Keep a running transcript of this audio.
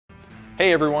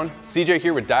Hey everyone, CJ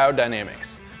here with Diode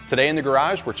Dynamics. Today in the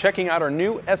garage, we're checking out our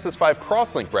new SS5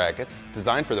 CrossLink brackets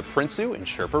designed for the Prinsu and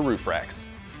Sherpa Roof Racks.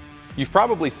 You've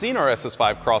probably seen our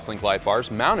SS5 CrossLink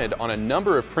Lightbars mounted on a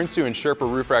number of Prinsu and Sherpa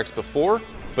roof racks before,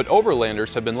 but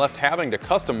overlanders have been left having to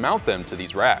custom mount them to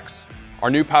these racks. Our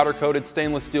new powder-coated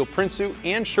stainless steel Prinsu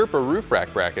and Sherpa roof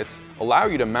rack brackets allow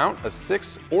you to mount a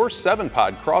 6 or 7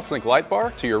 pod CrossLink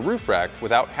Lightbar to your roof rack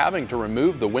without having to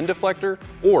remove the wind deflector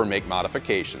or make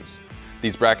modifications.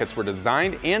 These brackets were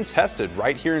designed and tested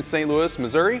right here in St. Louis,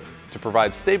 Missouri to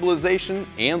provide stabilization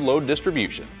and load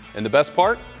distribution. And the best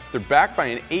part? They're backed by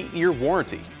an 8-year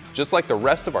warranty, just like the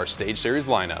rest of our Stage Series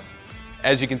lineup.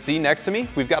 As you can see next to me,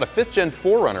 we've got a 5th Gen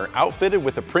 4Runner outfitted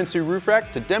with a Prinsu roof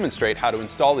rack to demonstrate how to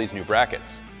install these new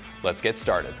brackets. Let's get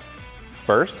started.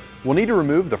 First, we'll need to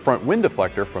remove the front wind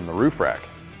deflector from the roof rack.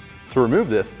 To remove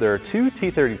this, there are 2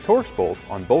 T30 Torx bolts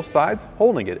on both sides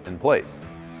holding it in place.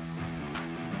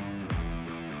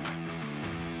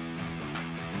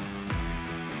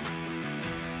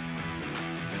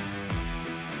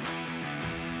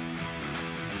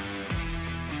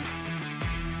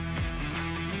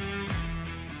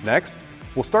 Next,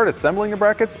 we'll start assembling the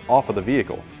brackets off of the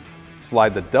vehicle.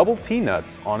 Slide the double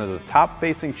T-nuts onto the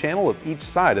top-facing channel of each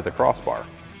side of the crossbar.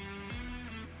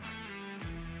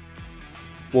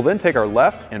 We'll then take our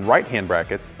left and right-hand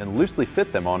brackets and loosely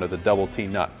fit them onto the double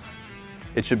T-nuts.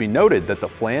 It should be noted that the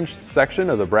flanged section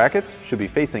of the brackets should be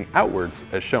facing outwards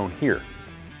as shown here.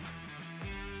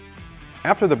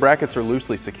 After the brackets are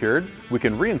loosely secured, we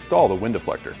can reinstall the wind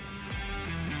deflector.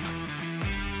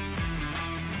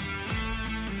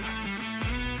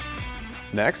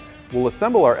 Next, we'll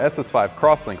assemble our SS5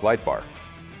 CrossLink Lightbar.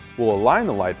 We'll align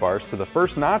the light bars to the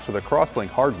first notch of the CrossLink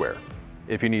hardware.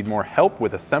 If you need more help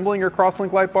with assembling your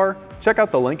CrossLink Lightbar, check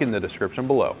out the link in the description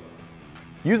below.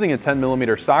 Using a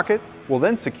 10mm socket, we'll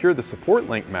then secure the support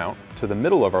link mount to the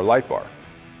middle of our lightbar.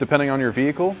 Depending on your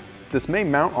vehicle, this may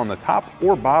mount on the top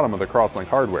or bottom of the CrossLink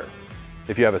hardware.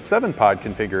 If you have a 7-pod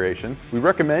configuration, we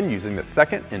recommend using the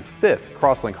 2nd and 5th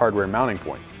CrossLink hardware mounting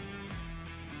points.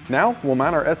 Now, we'll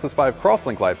mount our SS5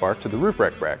 CrossLink Lightbar to the roof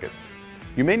rack brackets.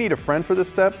 You may need a friend for this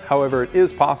step, however it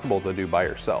is possible to do by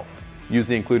yourself. Use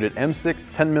the included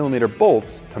M6 10mm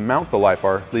bolts to mount the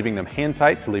Lightbar, leaving them hand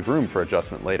tight to leave room for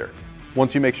adjustment later.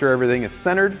 Once you make sure everything is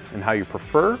centered and how you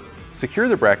prefer, secure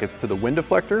the brackets to the wind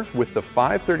deflector with the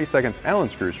 5 30-seconds Allen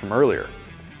screws from earlier.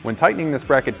 When tightening this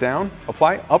bracket down,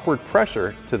 apply upward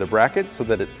pressure to the bracket so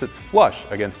that it sits flush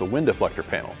against the wind deflector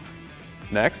panel.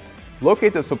 Next,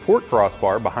 locate the support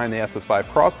crossbar behind the SS5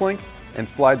 CrossLink and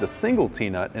slide the single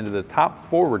T-nut into the top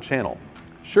forward channel.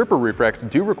 Sherpa roof racks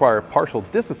do require partial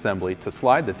disassembly to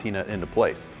slide the T-nut into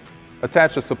place.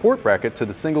 Attach the support bracket to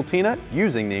the single T-nut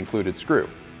using the included screw.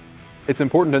 It's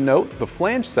important to note the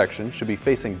flange section should be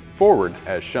facing forward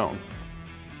as shown.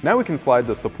 Now we can slide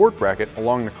the support bracket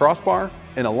along the crossbar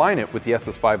and align it with the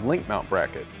SS5 link mount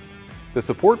bracket. The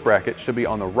support bracket should be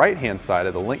on the right-hand side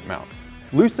of the link mount.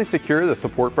 Loosely secure the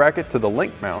support bracket to the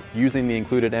link mount using the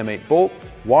included M8 bolt,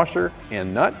 washer,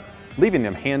 and nut, leaving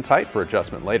them hand tight for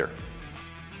adjustment later.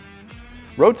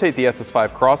 Rotate the SS5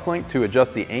 CrossLink to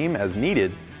adjust the aim as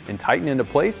needed and tighten into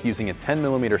place using a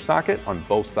 10mm socket on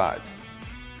both sides.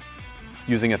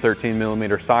 Using a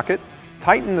 13mm socket,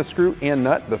 tighten the screw and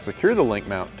nut that secure the link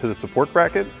mount to the support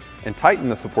bracket and tighten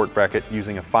the support bracket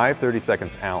using a 5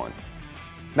 30-seconds Allen.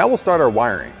 Now we'll start our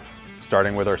wiring.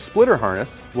 Starting with our splitter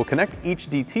harness, we'll connect each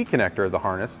DT connector of the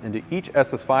harness into each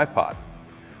SS5 pod.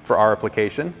 For our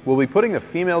application, we'll be putting the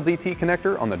female DT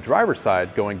connector on the driver's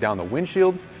side going down the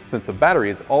windshield since the battery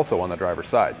is also on the driver's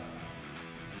side.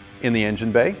 In the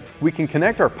engine bay, we can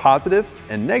connect our positive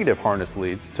and negative harness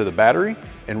leads to the battery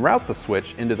and route the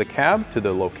switch into the cab to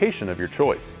the location of your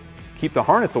choice. Keep the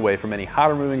harness away from any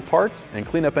hotter moving parts and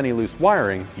clean up any loose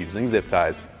wiring using zip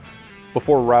ties.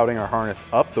 Before routing our harness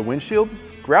up the windshield,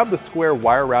 grab the square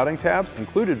wire routing tabs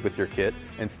included with your kit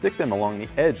and stick them along the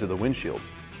edge of the windshield.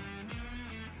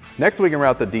 Next, we can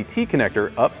route the DT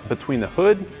connector up between the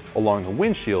hood, along the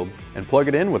windshield, and plug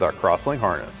it in with our CrossLink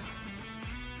harness.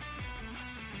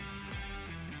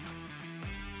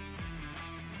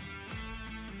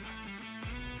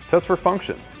 Test for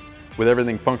function. With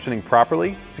everything functioning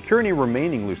properly, secure any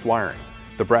remaining loose wiring.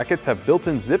 The brackets have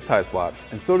built-in zip tie slots,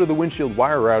 and so do the windshield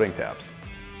wire routing tabs.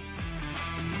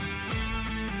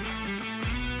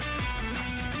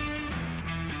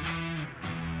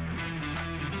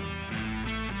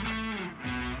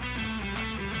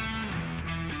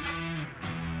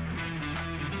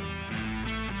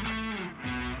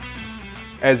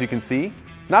 As you can see,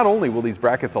 not only will these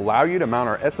brackets allow you to mount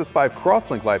our SS5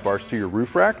 CrossLink Lightbars to your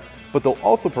roof rack, but they'll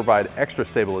also provide extra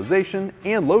stabilization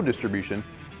and load distribution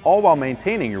all while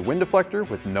maintaining your wind deflector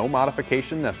with no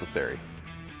modification necessary.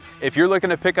 If you're looking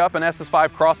to pick up an SS5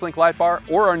 CrossLink Lightbar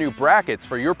or our new brackets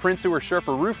for your Prinsu or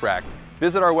Sherpa roof rack,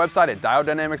 visit our website at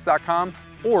diodedynamics.com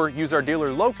or use our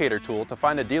dealer locator tool to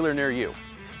find a dealer near you.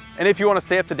 And if you want to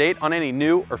stay up to date on any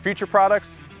new or future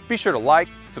products, be sure to like,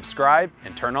 subscribe,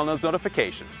 and turn on those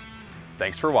notifications.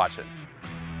 Thanks for watching.